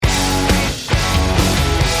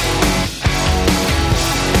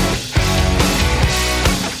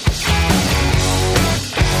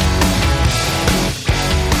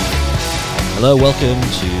Hello, welcome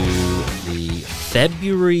to the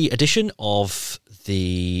February edition of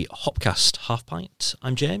the Hopcast Half Pint.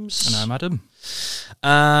 I'm James. And I'm Adam.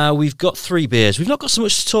 We've got 3 beers. We've not got so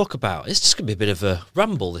much to talk about. It's just going to be a bit of a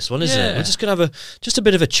ramble, this one, isn't it? We're just going to have a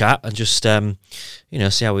bit of a chat and just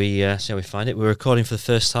see how we find it. We're recording for the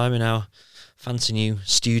first time in our fancy new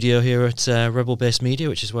studio here at Rebel Base Media,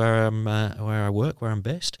 which is where I work, where I'm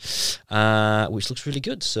based, which looks really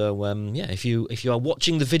good. So if you are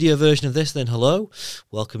watching the video version of this, then hello,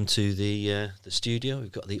 welcome to the studio.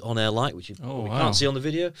 We've got the on-air light, which you can't see on the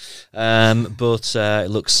video, but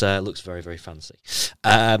it looks very, very fancy.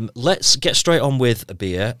 Let's get straight on with a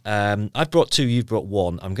beer. I've brought 2, you've brought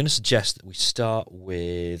 1. I'm going to suggest that we start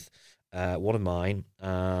with one of mine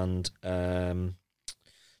and.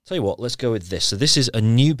 Tell you what, let's go with this. So this is a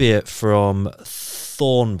new beer from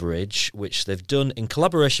Thornbridge, which they've done in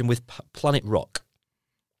collaboration with Planet Rock.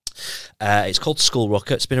 It's called Skull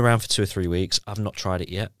Rocker. It's been around for 2 or 3 weeks. I've not tried it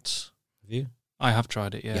yet. Have you? I have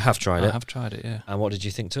tried it, yeah. You have tried it? I have tried it, yeah. And what did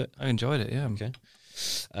you think to it? I enjoyed it, yeah. Okay.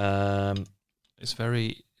 It's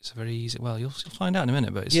very easy. Well, you'll find out in a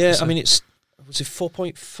minute, but it's... Yeah, I mean, was it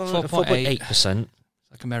 4.5? 4.8%.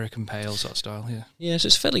 Like American Pale sort of style, yeah. Yeah, so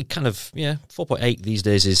it's fairly kind of, 4.8 these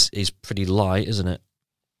days is pretty light, isn't it?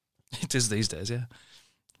 It is these days, yeah.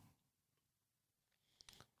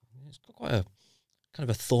 It's got quite a kind of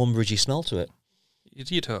a Thornbridgey smell to it.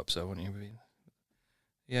 You'd hope so, wouldn't you?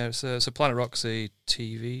 Yeah, it's a Planet Roxy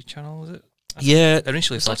TV channel, is it? Yeah,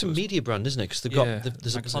 initially it's like a media brand, isn't it? Because they've got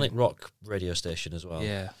there's a Planet Rock radio station as well.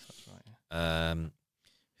 Yeah, that's right. Yeah.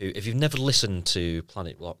 Who, if you've never listened to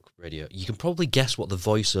Planet Rock radio, you can probably guess what the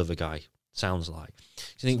voiceover guy sounds like.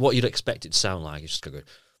 You think what you'd expect it to sound like? It's just going,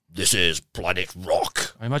 "This is Planet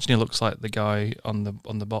Rock." I imagine he looks like the guy on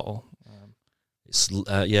the bottle. It's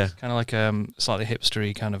kind of like slightly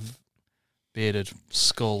hipstery kind of bearded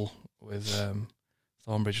skull with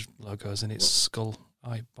Thornbridge logos in its skull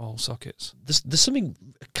eyeball sockets. There's something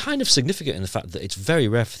kind of significant in the fact that it's very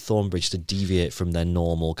rare for Thornbridge to deviate from their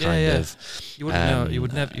normal kind of. You wouldn't know. You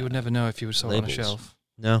would never know if you saw it on a shelf.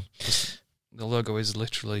 No, the logo is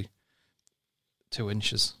literally 2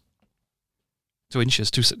 inches. 2 inches,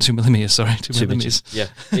 2 millimeters. Sorry, 2 millimeters. Yeah,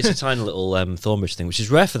 it's a tiny little Thornbridge thing, which is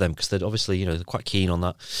rare for them because they're obviously they're quite keen on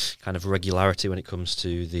that kind of regularity when it comes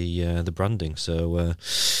to the branding. So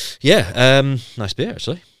nice beer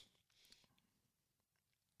actually.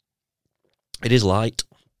 It is light.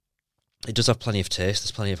 It does have plenty of taste.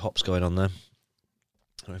 There's plenty of hops going on there. I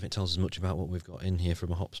don't know if it tells us much about what we've got in here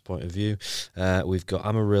from a hops point of view. We've got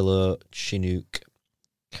Amarillo, Chinook,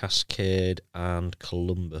 Cascade, and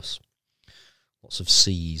Columbus. Lots of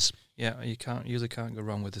C's. Yeah, you usually can't go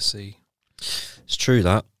wrong with the C. It's true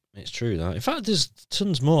that. In fact, there's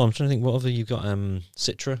tons more. I'm trying to think what other you've got.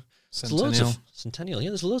 Citra. Centennial. Centennial. Yeah,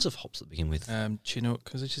 there's loads of hops that begin with.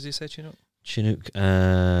 Chinook. Does he say Chinook? Chinook.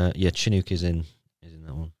 Chinook is in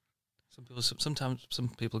that one. Sometimes some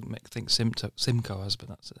people think Simcoe has, but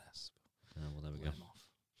that's an S. Oh, well, there we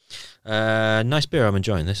go. Nice beer. I'm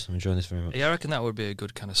enjoying this. Very much. Yeah, I reckon that would be a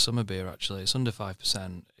good kind of summer beer. Actually, it's under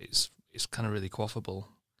 5%. It's kind of really quaffable.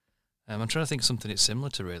 I'm trying to think of something it's similar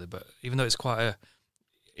to really, but even though it's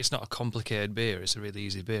not a complicated beer. It's a really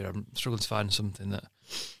easy beer. I'm struggling to find something that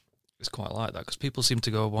is quite like that because people seem to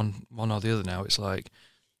go one or the other now. It's like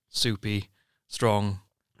soupy, strong,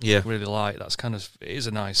 really light. That's kind of, it is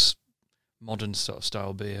a nice modern sort of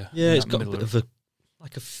style beer. Yeah, it's got a bit of a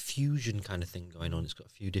fusion kind of thing going on. It's got a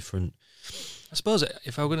few different. I suppose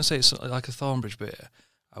if I were going to say it's like a Thornbridge beer,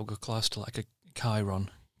 I would go close to like a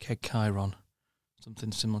Keg Chiron,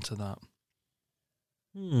 something similar to that.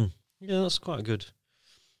 Yeah, that's quite good.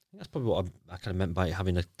 That's probably what I kind of meant by it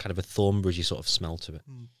having a kind of a Thornbridgey sort of smell to it.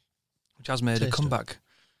 Which has made a comeback.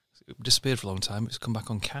 It disappeared for a long time. It's come back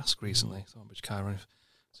on cask recently, Thornbridge Chiron.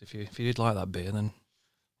 So if you did like that beer, then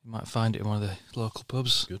you might find it in one of the local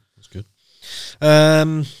pubs. That's good.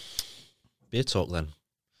 Beer talk then.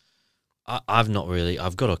 I've not really.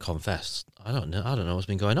 I've got to confess. I don't know what's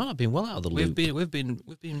been going on. I've been well out of the loop. We've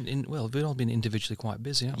all been individually quite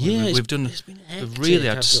busy, haven't we? Yeah, we've really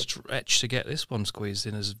had to stretch to get this one squeezed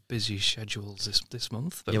in as busy schedules this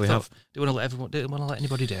month. But we have. Do you want to let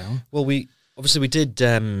anybody down? Well, we did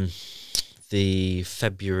the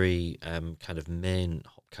February kind of main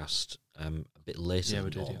Hopcast a bit later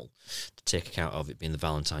than normal to take account of it being the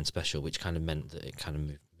Valentine special, which kind of meant that it kind of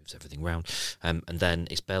moves everything round. And then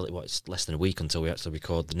it's it's less than a week until we actually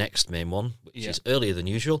record the next main one, which is earlier than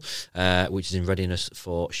usual, which is in readiness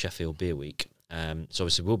for Sheffield Beer Week. So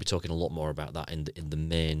obviously we'll be talking a lot more about that in the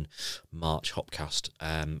main March Hopcast.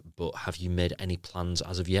 But have you made any plans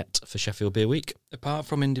as of yet for Sheffield Beer Week? Apart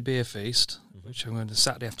from Indie Beer Feast, which I'm going to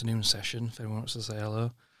Saturday afternoon session, if anyone wants to say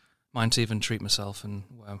hello. Might even treat myself and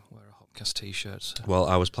wear a Hopcast t-shirt. So. Well,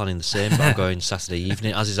 I was planning the same, but I'm going Saturday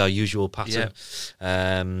evening, as is our usual pattern.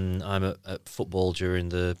 Yeah. I'm at football during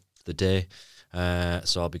the day,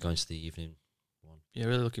 so I'll be going to the evening one. Yeah,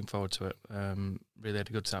 really looking forward to it. Really had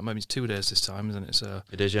a good time. Maybe it's 2 days this time, isn't it? So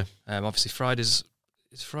it is, yeah. Obviously Fridays.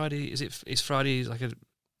 It's Friday. It's Friday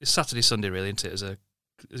it's Saturday, Sunday, really, isn't it?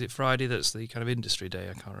 Is it Friday that's the kind of industry day?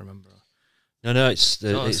 I can't remember. No,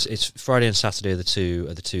 it's Friday and Saturday are the two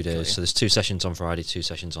days. Okay. So there's 2 sessions on Friday, 2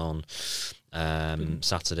 sessions on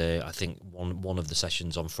Saturday. I think one of the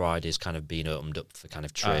sessions on Friday is kind of being opened up for kind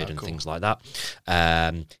of trade and things like that.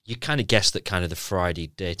 You kind of guess that kind of the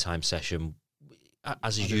Friday daytime session,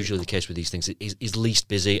 as is usually the case with these things, is least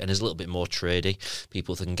busy and is a little bit more tradey.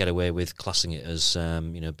 People can get away with classing it as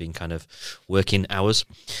being kind of working hours,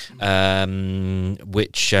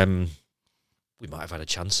 which. We might have had a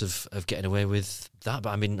chance of getting away with that, but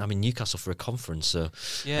I'm in Newcastle for a conference, so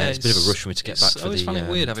it's a bit of a rush for me to get back for the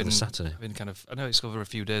weird having Saturday. I know it's over a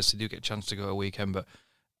few days, so you do get a chance to go a weekend, but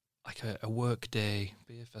like a work day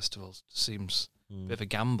beer festival seems a bit of a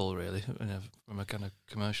gamble, really, from a kind of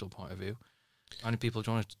commercial point of view. How many people are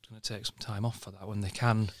going to take some time off for that when they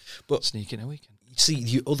can sneak in a weekend? See,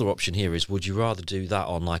 the other option here is, would you rather do that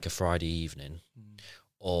on like a Friday evening?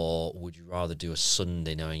 Or would you rather do a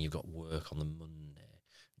Sunday knowing you've got work on the Monday?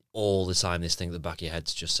 All the time this thing at the back of your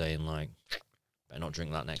head's just saying, like, better not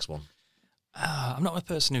drink that next one. I'm not a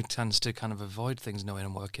person who tends to kind of avoid things knowing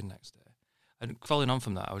I'm working next day. And following on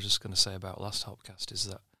from that, I was just going to say about last Hopcast is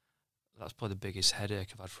that's probably the biggest headache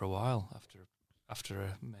I've had for a while after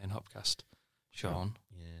a main Hopcast, Sean.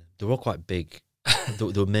 Yeah, they're all quite big. They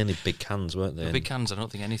were mainly big cans, weren't they? The big cans, I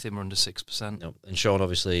don't think anything were under 6%. No. And Sean,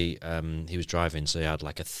 obviously, he was driving, so he had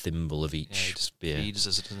like a thimble of each he just beer. feeds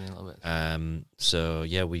us a little bit. So,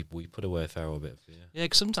 yeah, we put away a fair old bit of beer. Yeah,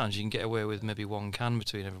 because sometimes you can get away with maybe 1 can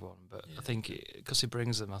between everyone, but I think because he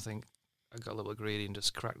brings them, I think I got a little greedy and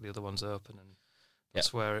just cracked the other ones open, and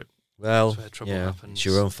that's where trouble happens. It's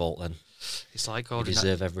your own fault then. It's like ordering you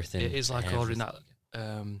deserve everything. It is like ordering that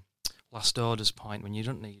last orders pint when you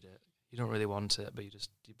don't need it. You don't really want it, but your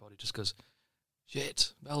body just goes,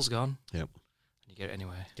 shit, bell's gone. Yep. And you get it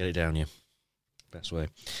anyway. Get it down you. Best way.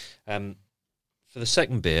 For the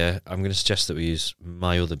second beer, I'm going to suggest that we use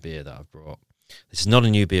my other beer that I've brought. This is not a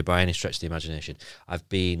new beer by any stretch of the imagination. I've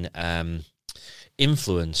been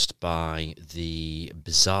influenced by the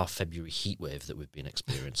bizarre February heatwave that we've been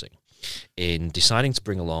experiencing in deciding to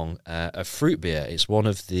bring along a fruit beer. It's one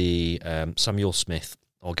of the Samuel Smith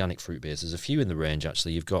organic fruit beers. There's a few in the range,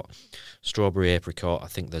 actually. You've got strawberry, apricot. I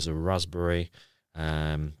think there's a raspberry.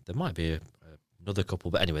 There might be another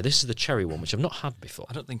couple. But anyway, this is the cherry one, which I've not had before.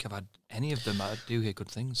 I don't think I've had any of them. I do hear good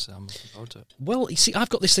things, so I'm looking forward to it. Well, you see, I've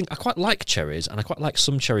got this thing. I quite like cherries, and I quite like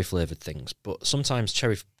some cherry-flavoured things. But sometimes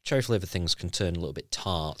cherry-flavoured things can turn a little bit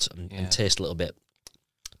tart and taste a little bit,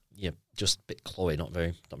 just a bit cloyy, not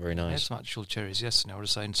very nice. I had some actual cherries yesterday. I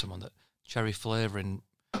was saying to someone that cherry flavouring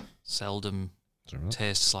seldom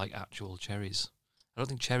tastes like actual cherries. I don't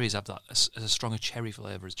think cherries have that as strong a cherry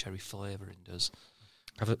flavour as cherry flavouring does.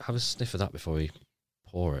 Have a sniff of that before you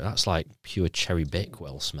pour it. That's like pure cherry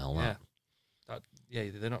Bakewell smell. That.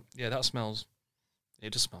 They're not. Yeah, that smells.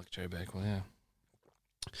 It does smell like cherry Bakewell. Yeah.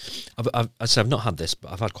 I've not had this,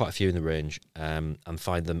 but I've had quite a few in the range, and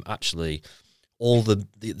find them actually all the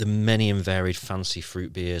many and varied fancy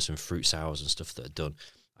fruit beers and fruit sours and stuff that are done.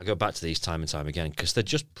 I go back to these time and time again because they're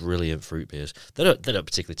just brilliant fruit beers. They don't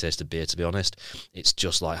particularly taste of beer, to be honest. It's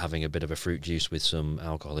just like having a bit of a fruit juice with some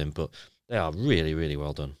alcohol in, but they are really, really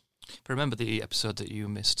well done. But remember the episode that you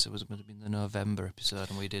missed? It would have been the November episode,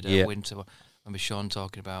 and we did a winter. Remember Sean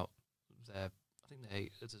talking about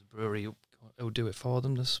there's a brewery who do it for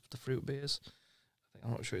them, the fruit beers. I'm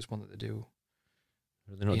not sure it's one that they do.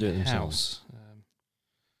 They're not doing it themselves.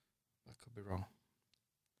 I could be wrong.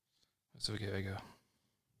 So here we go.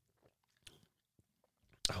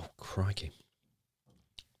 Oh, crikey.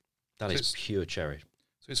 That is pure cherry.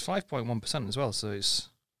 So it's 5.1% as well, so it's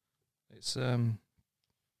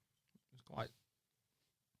quite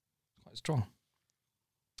strong.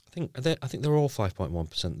 I think they're all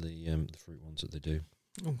 5.1%, the fruit ones that they do.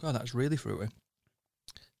 Oh god, that's really fruity.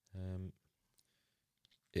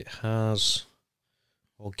 It has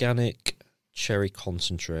organic cherry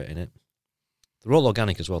concentrate in it. They're all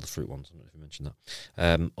organic as well, the fruit ones. I don't know if you mentioned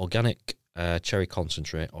that. Organic cherry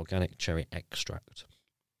concentrate, organic cherry extract.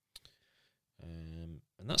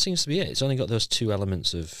 And that seems to be it. It's only got those 2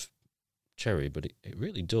 elements of cherry, but it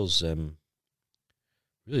really does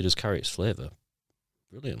carry its flavour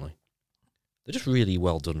brilliantly. They're just really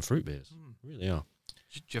well done fruit beers. Really are.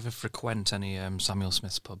 Do you ever frequent any Samuel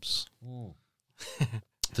Smith's pubs?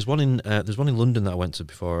 There's one in London that I went to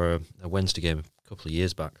before a Wednesday game a couple of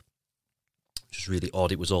years back, which was really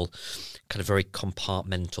odd. It was all kind of very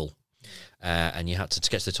compartmental. And you had to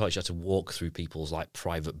get to the toilet, you had to walk through people's like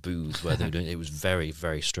private booths where they were doing it. It was very,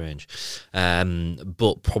 very strange.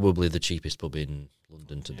 But probably the cheapest pub in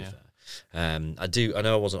London, to be fair. I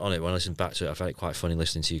know I wasn't on it. When I listened back to it, I found it quite funny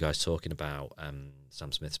listening to you guys talking about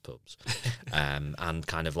Sam Smith's pubs, and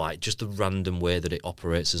kind of like just the random way that it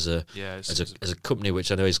operates as a company,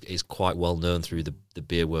 which I know is quite well known through the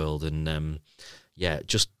beer world, and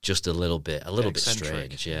just a little bit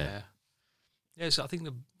strange, yeah. So I think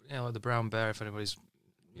the Brown Bear, if anybody's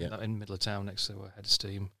in middle of town next to Head of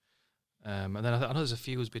Steam, and then I know there's a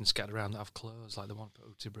few who's been scattered around that have closed, like the one up at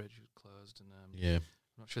Uti Bridge was closed, and I'm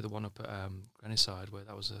not sure the one up at Greyside where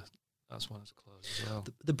that's one that's closed as well.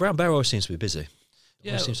 The Brown Bear always seems to be busy.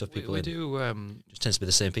 Always seems to have people we in. do. Just tends to be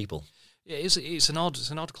the same people. Yeah, it's an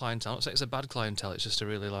odd clientele. It's a bad clientele. It's just a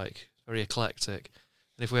really very eclectic.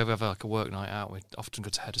 And if we ever have like a work night out, we often go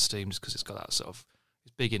to Head of Steam just because it's got that sort of,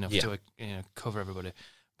 it's big enough to cover everybody.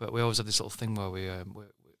 But we always have this little thing where we a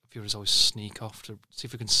few of us always sneak off to see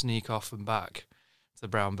if we can sneak off and back to the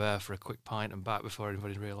Brown Bear for a quick pint and back before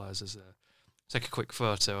anybody realises. Take a quick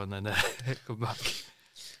photo and then come back.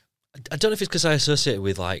 I don't know if it's because I associate it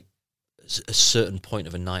with like a certain point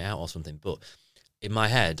of a night out or something, but in my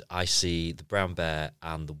head I see the Brown Bear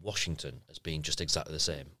and the Washington as being just exactly the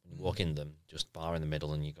same. When you walk in them, just bar in the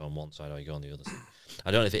middle and you go on one side or you go on the other side.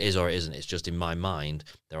 I don't know if it is or it isn't. It's just in my mind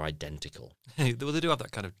they're identical. Well, they do have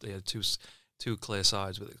that kind of two clear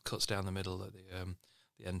sides, but it cuts down the middle at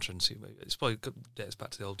the entrance. It's probably dates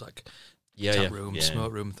back to the old tap room,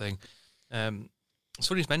 smoke room thing. It's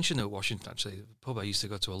funny you mentioned though Washington. Actually, the pub I used to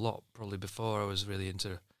go to a lot, probably before I was really into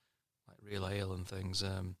like real ale and things.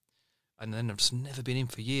 And then I've just never been in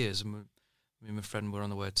for years. And me and my friend were on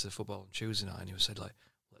the way to the football on Tuesday night, and he said like,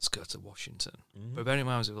 "Let's go to Washington." But bearing in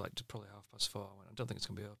mind it was like probably 4:30. I went, I don't think it's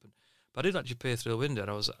gonna be open. But I did actually peer through the window,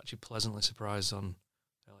 and I was actually pleasantly surprised on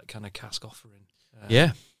like kind of cask offering.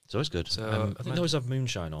 It's always good. So I think they always have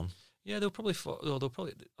moonshine on. Yeah, they'll probably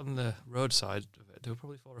on the roadside of it. There were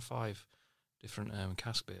probably 4 or 5 different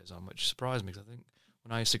cask beers on, which surprised me because I think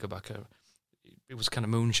when I used to go back, it was kind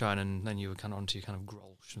of moonshine, and then you were kind of onto your kind of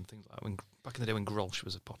Grolsch and things like that. Back in the day when Grolsch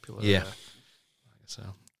was a popular, so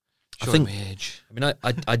showing me age. I mean,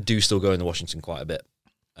 I do still go in the Washington quite a bit,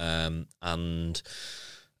 and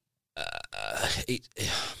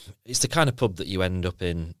it's the kind of pub that you end up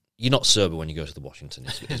in. You're not sober when you go to the Washington,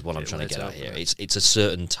 is what I'm trying to get at here. It's a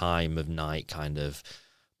certain time of night kind of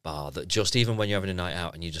bar that just, even when you're having a night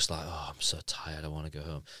out and you're just like, oh, I'm so tired, I want to go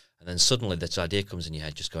home. And then suddenly this idea comes in your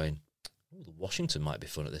head just going, oh, the Washington might be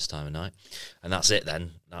fun at this time of night. And that's it then.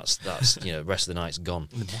 That's the rest of the night's gone.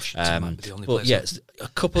 The Washington might be the only but place. Yeah, a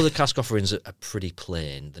couple of the cask offerings are pretty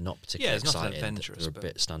plain. They're not particularly exciting. Nothing adventurous. They're a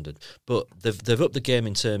bit standard. But they've upped the game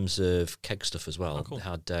in terms of keg stuff as well. Oh, cool. They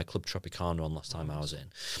had Club Tropicana on last time I was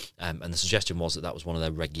in. And the suggestion was that was one of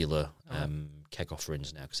their regular keg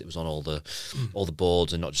offerings now, because it was on all the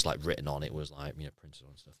boards and not just like written on. It was like printed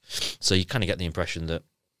on stuff. So you kind of get the impression that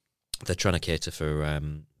they're trying to cater for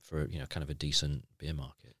kind of a decent beer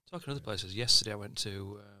market. Talking other places, yesterday I went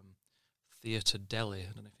to Theatre Deli.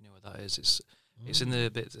 I don't know if you know where that is. It's in the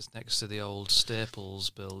bit that's next to the old Staples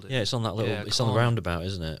building. Yeah, it's on that little. It's on the roundabout,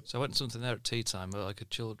 isn't it? So I went to something there at tea time, like a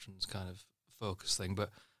children's kind of focus thing. But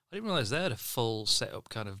I didn't realise they had a full set up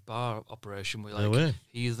kind of bar operation with like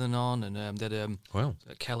Heathen on, and they had a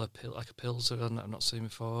Keller like a Pilsner I've not seen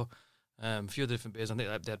before. A few other different beers. I think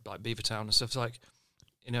they had like Beavertown and stuff. It's like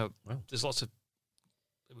there's lots of.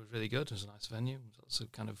 It was really good. It was a nice venue. Lots of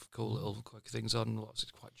kind of cool little quick things on. Lots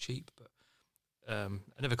of quite cheap, but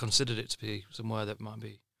I never considered it to be somewhere that might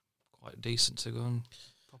be quite decent to go and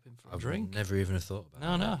pop in for a drink. Never even have thought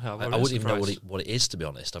about it. No. I wouldn't even know what it is, to be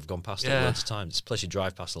honest. I've gone past it loads of times. It's a place you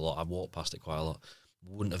drive past a lot. I've walked past it quite a lot.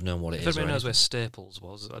 Wouldn't have known what it is. Everybody knows where Staples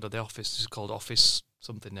was. I know the office is called Office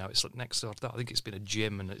something now. It's like next door to that. I think it's been a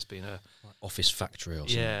gym and it's been a office factory or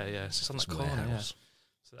something. Yeah. It's on that corner. Yeah.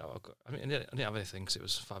 So I didn't have anything because it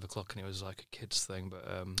was 5 o'clock and it was like a kids thing. But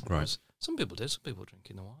some people did. Some people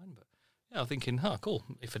drinking the wine. But I'm thinking, cool.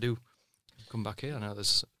 If I do come back here, I know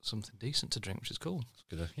there's something decent to drink, which is cool. It's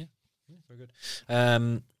good. Yeah, very good. Do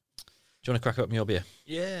you want to crack open your beer?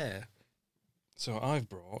 Yeah. So I've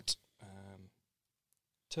brought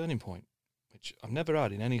Turning Point, which I've never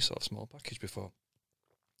had in any sort of small package before.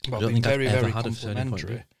 But I've been very, very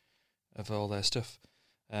complimentary of all their stuff.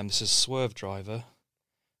 This is Swerve Driver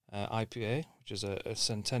IPA, which is a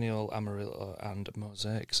Centennial, Amarillo, and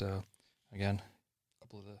Mosaic. So again, a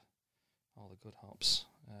couple of all the good hops.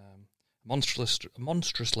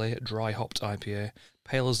 Monstrously dry hopped IPA,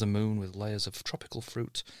 pale as the moon with layers of tropical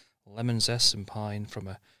fruit, lemon zest and pine from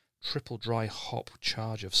a triple dry hop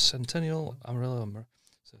charge of Centennial, Amarillo.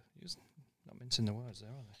 So not mincing the words there,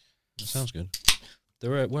 are they? That sounds good.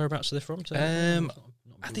 Whereabouts are they from?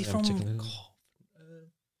 Are they from?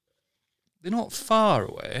 They're not far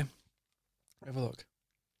away. Have a look.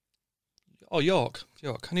 Oh, York.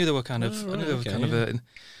 I knew they were kind of.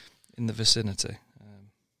 In the vicinity.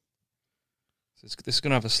 So this is going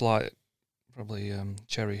to have a slight, probably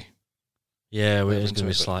cherry. Yeah, it's going to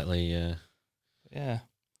be slightly. Yeah.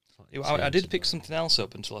 I did pick something else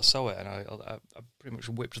up until I saw it, and I pretty much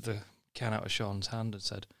whipped the can out of Sean's hand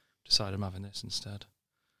and decided I'm having this instead.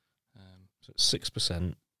 So it's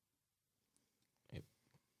 6%. It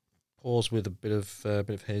pours with a bit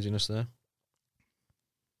of haziness there.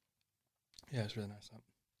 Yeah, it's really nice.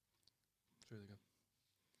 It's really good.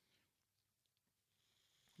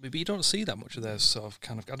 But you don't see that much of theirs sort of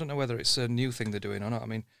kind of. I don't know whether it's a new thing they're doing or not. I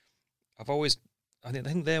mean, I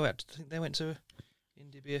think they went to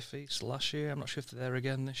Indie Beer Feast last year. I'm not sure if they're there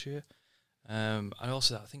again this year. And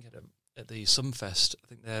also, I think at the Sumfest, I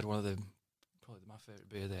think they had one of probably my favourite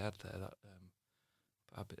beer they had there.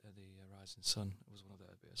 The Rising Sun. It was one of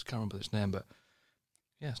their beers. I can't remember its name, but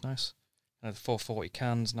yeah, it's nice. And the 440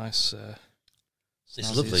 cans, nice.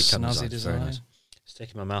 It's lovely can design. Very nice. It's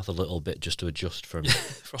taking my mouth a little bit just to adjust from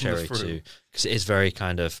cherry to, because it is very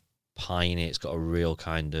kind of piney. It's got a real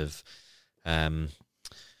kind of what's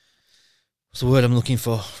the word I'm looking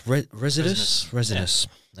for? Resinous.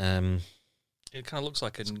 It kind of looks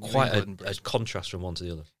like quite a contrast from one to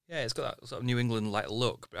the other. Yeah, it's got that sort of New England like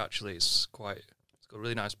look, but actually it's got a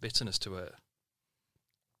really nice bitterness to it.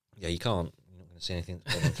 Yeah, you're not going to see anything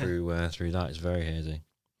through that. It's very hazy.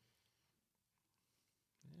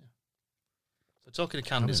 So talking to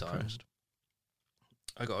can design,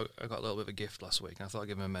 I got a little bit of a gift last week, and I thought I'd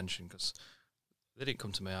give them a mention because they didn't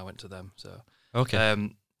come to me. I went to them. So okay.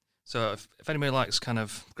 So if anybody likes kind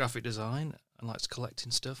of graphic design and likes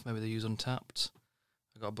collecting stuff, maybe they use Untapped.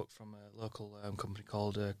 I got a book from a local company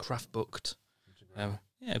called Craft Booked.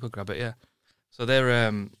 Yeah, go grab it. Yeah. So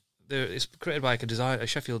it's created by a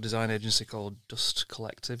Sheffield design agency called Dust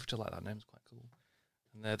Collective, which I like that name. It's quite cool.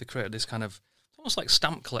 And they created this kind of almost like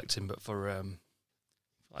stamp collecting, but for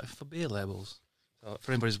beer labels. So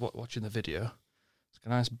for anybody who's watching the video, it's a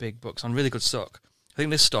nice big book. It's on really good stock. I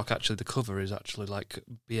think this stock actually, the cover is actually like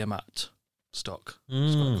Beer Mat stock.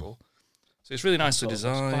 It's quite cool. So it's really nicely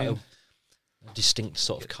designed. A distinct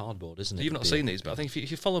sort of cardboard, isn't it? You've not seen these, but I think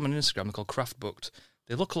if you follow them on Instagram, they're called Craft Booked.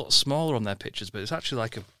 They look a lot smaller on their pictures, but it's actually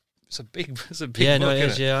like it's a big yeah, book, no, it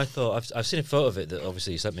is. Yeah, I thought I've seen a photo of it that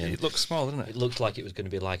obviously you sent me. It looks small, doesn't it? It looked like it was going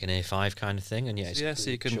to be like an A5 kind of thing, and so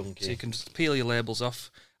you can just peel your labels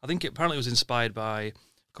off. I think apparently it was inspired by a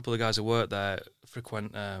couple of guys who work there,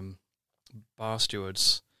 frequent bar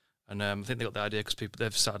stewards, and I think they got the idea because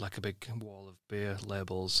they've started like a big wall of beer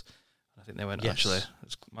labels. I think they went actually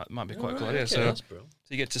it might be quite a cool idea. Okay, so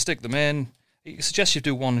you get to stick them in. It suggests you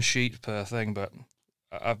do one sheet per thing, but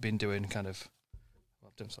I've been doing kind of.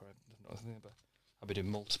 I've been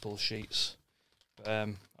doing multiple sheets. But,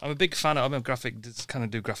 I'm a big fan. I'm a graphic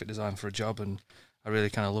design for a job, and I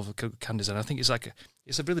really kind of love can design. I think it's a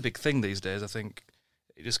really big thing these days. I think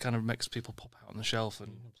it just kind of makes people pop out on the shelf.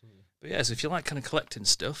 But yes, if you like kind of collecting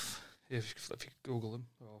stuff, if you Google them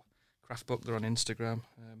or Craftbook, they're on Instagram,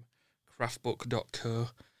 craftbook.co.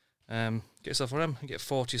 Get yourself one of them. You get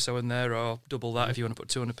 40 or so in there, or double that if you want to put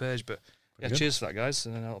 2 on a page. But cheers for that, guys,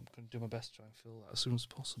 and then I'll do my best to try and fill that as soon as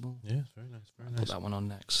possible. Yeah, very nice. Very nice. Put that one on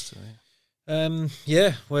next. So,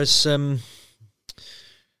 whereas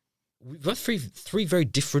we've got three very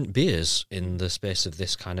different beers in the space of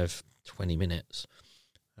this kind of 20 minutes,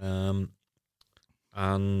 and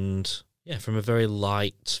from a very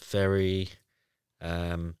light, very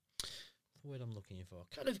the word I'm looking for,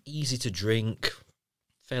 kind of easy to drink,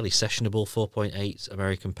 fairly sessionable 4.8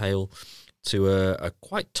 American Pale, to a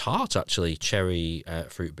quite tart, actually, cherry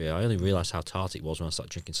fruit beer. I only realised how tart it was when I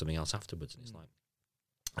started drinking something else afterwards. And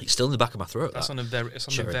it's still in the back of my throat. That's on the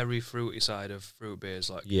very fruity side of fruit beers.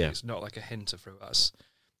 It's not like a hint of fruit. That's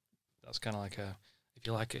kind of like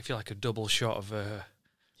if you like a double shot of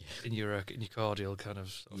in your cordial kind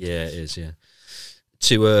of. Yeah, it is. Yeah,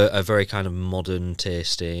 to a very kind of modern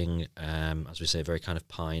tasting, as we say, very kind of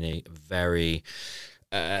piney, very.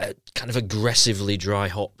 Kind of aggressively dry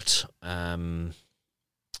hopped IPA,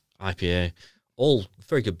 all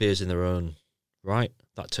very good beers in their own right.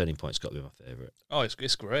 that Turning Point's got to be my favourite. Oh,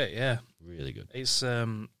 it's great. Yeah, Really good. it's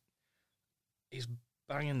bang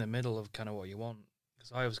in the middle of kind of what you want,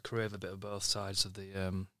 because I always crave a bit of both sides of the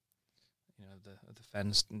the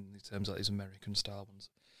fence in terms of these American style ones.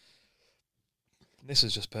 This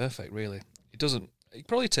is just perfect, really. It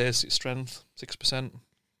probably tastes its strength, 6%,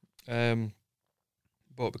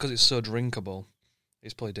 but because it's so drinkable,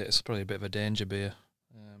 it's probably a bit of a danger beer.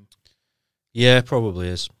 Yeah, probably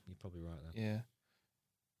is. You're probably right there. Yeah.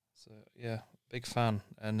 So yeah, big fan,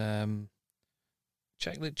 and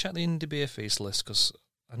check the Indie Beer Feast list, because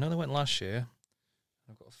I know they went last year.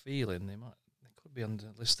 I've got a feeling they could be on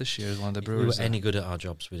the list this year as one of the If brewers. we were any good at our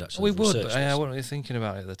jobs, we'd actually we would, research but I this. wasn't really thinking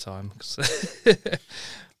about it at the time.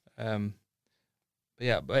 But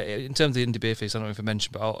yeah, but in terms of the Indie Beer Feast, I don't know if I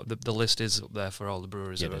mentioned, but the list is up there for all the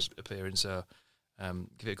breweries that are appearing. So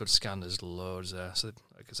give it a good scan. There's loads there. So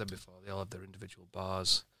like I said before, they all have their individual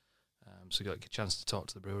bars. So you got a chance to talk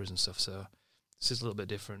to the brewers and stuff. So this is a little bit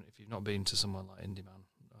different. If you've not been to someone like Indie Man,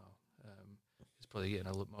 it's probably getting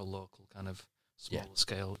a little more local kind of smaller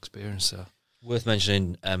scale experience. So Worth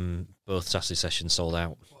mentioning, both Saturday sessions sold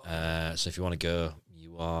out. So if you want to go,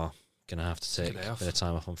 you are going to have to take a bit of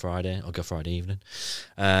time off on Friday, or go Friday evening.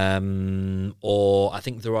 Or I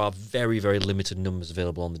think there are very, very limited numbers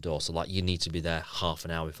available on the door. So like you need to be there half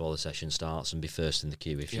an hour before the session starts and be first in the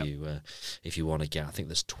queue if you want to get. I think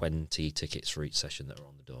there's 20 tickets for each session that are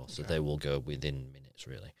on the door. So they will go within minutes,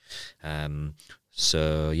 really.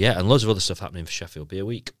 So yeah, and loads of other stuff happening for Sheffield Beer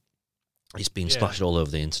Week. It's been splashed all over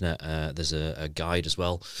the internet. There's a guide as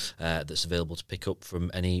well that's available to pick up from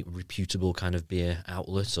any reputable kind of beer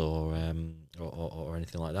outlet or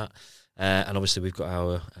anything like that. And obviously we've got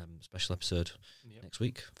our special episode next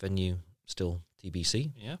week. Venue still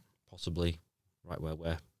TBC. Yeah, possibly right where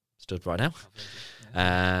we're stood right now.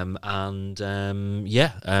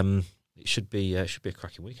 It should be a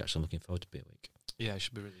cracking week. Actually, I'm looking forward to Beer Week. Yeah, it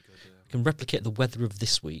should be really good. Can replicate the weather of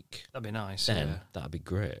this week. That'd be nice. Then that'd be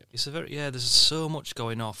great. It's there's so much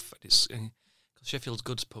going off. It's because Sheffield's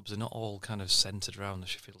goods pubs are not all kind of centred around the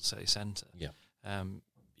Sheffield city centre. Yeah.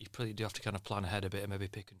 You probably do have to kind of plan ahead a bit and maybe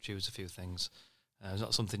pick and choose a few things. It's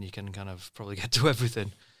not something you can kind of probably get to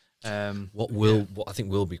everything. What I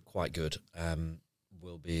think will be quite good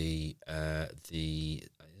will be the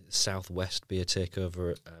Southwest Beer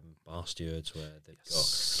Takeover at Bar Stewards, where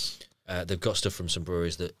they've got stuff from some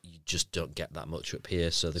breweries that you just don't get that much up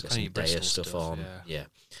here. So they've got some Deya stuff on. Yeah.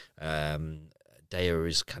 Deya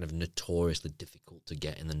is kind of notoriously difficult to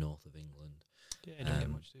get in the north of England. Yeah, you don't get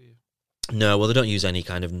much, do you? No, well, they don't use any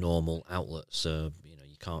kind of normal outlet, so you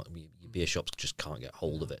can't. Your beer shops just can't get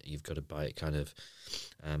hold of it. You've got to buy it kind of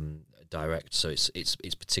direct, so it's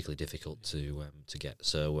particularly difficult to get.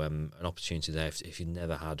 So an opportunity there if you've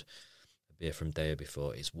never had a beer from Deya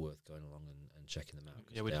before, it's worth going along and checking them out.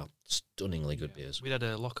 They are stunningly good beers. We had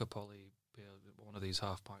a Locker Poly beer, one of these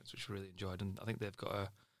half pints, which we really enjoyed, and I think they've got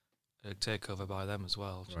a takeover by them as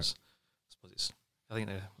well. Which I think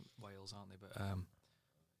they're Wales, aren't they? But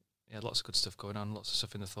lots of good stuff going on. Lots of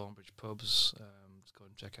stuff in the Thornbridge pubs. Just go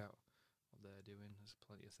and check out what they're doing. There's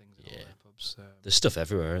plenty of things in all their pubs. There's stuff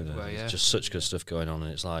everywhere, isn't there? There's just such good stuff going on,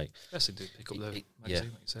 and it's like especially to pick up the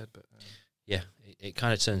magazine, like you said, but. It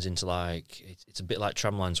kind of turns into like it's a bit like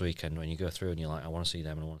Tramlines Weekend when you go through and you're like, I want to see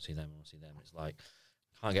them and I want to see them and I want to see them. It's like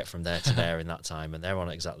can't get from there to there in that time, and they're on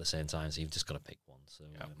at exactly the same time, so you've just got to pick one. So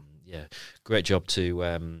great job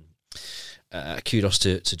to kudos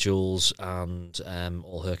to Jules and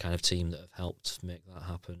all her kind of team that have helped make that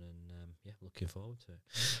happen, and looking forward to it.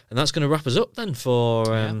 And that's going to wrap us up then for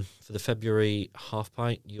the February half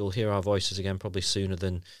pint. You'll hear our voices again probably sooner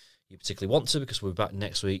than you particularly want to, because we'll be back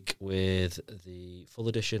next week with the full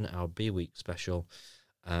edition, our Beer Week special,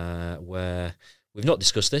 where we've not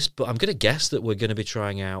discussed this, but I'm going to guess that we're going to be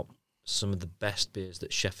trying out some of the best beers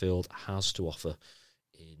that Sheffield has to offer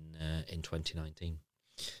in 2019.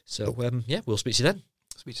 So we'll speak to you then.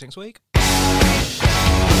 Speak to you next week.